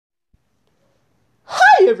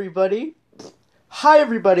everybody. Hi,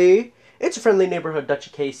 everybody. It's your friendly neighborhood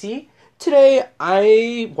Dutchy Casey. Today,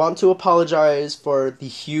 I want to apologize for the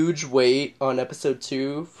huge wait on episode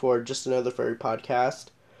 2 for Just Another Furry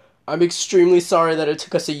podcast. I'm extremely sorry that it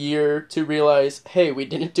took us a year to realize, hey, we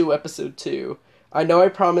didn't do episode 2. I know I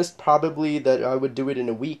promised probably that I would do it in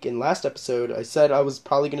a week. In last episode, I said I was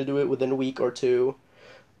probably going to do it within a week or two.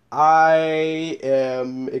 I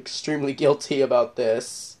am extremely guilty about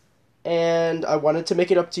this. And I wanted to make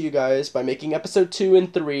it up to you guys by making episode 2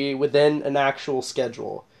 and 3 within an actual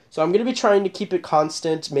schedule. So I'm going to be trying to keep it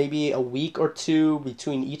constant, maybe a week or two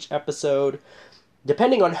between each episode,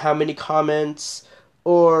 depending on how many comments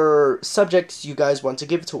or subjects you guys want to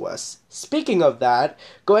give to us. Speaking of that,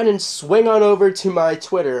 go ahead and swing on over to my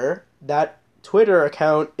Twitter. That Twitter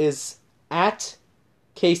account is at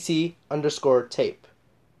Casey_tape.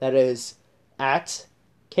 That is at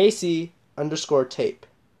Casey_tape.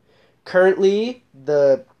 Currently,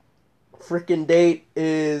 the freaking date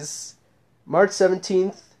is March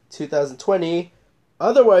 17th, 2020,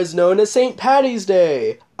 otherwise known as St. Paddy's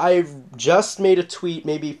Day. I've just made a tweet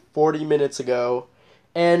maybe 40 minutes ago,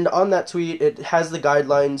 and on that tweet, it has the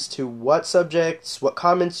guidelines to what subjects, what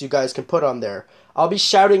comments you guys can put on there. I'll be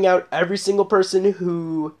shouting out every single person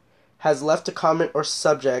who has left a comment or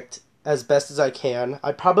subject as best as I can.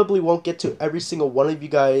 I probably won't get to every single one of you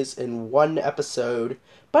guys in one episode,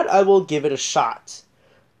 but I will give it a shot.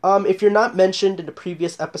 If you're not mentioned in the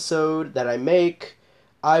previous episode that I make,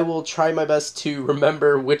 I will try my best to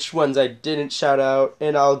remember which ones I didn't shout out,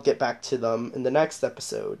 and I'll get back to them in the next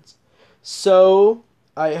episodes. So,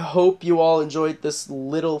 I hope you all enjoyed this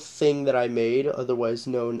little thing that I made, otherwise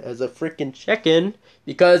known as a freaking check-in,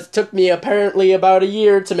 because it took me apparently about a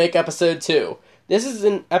year to make episode 2. This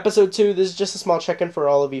isn't episode 2, this is just a small check-in for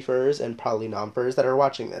all of you furs, and probably non-furs that are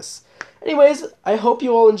watching this. Anyways, I hope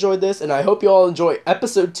you all enjoyed this, and I hope you all enjoy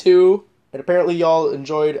episode 2, and apparently y'all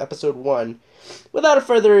enjoyed episode 1. Without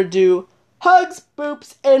further ado, hugs,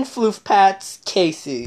 boops, and floof pats, Casey.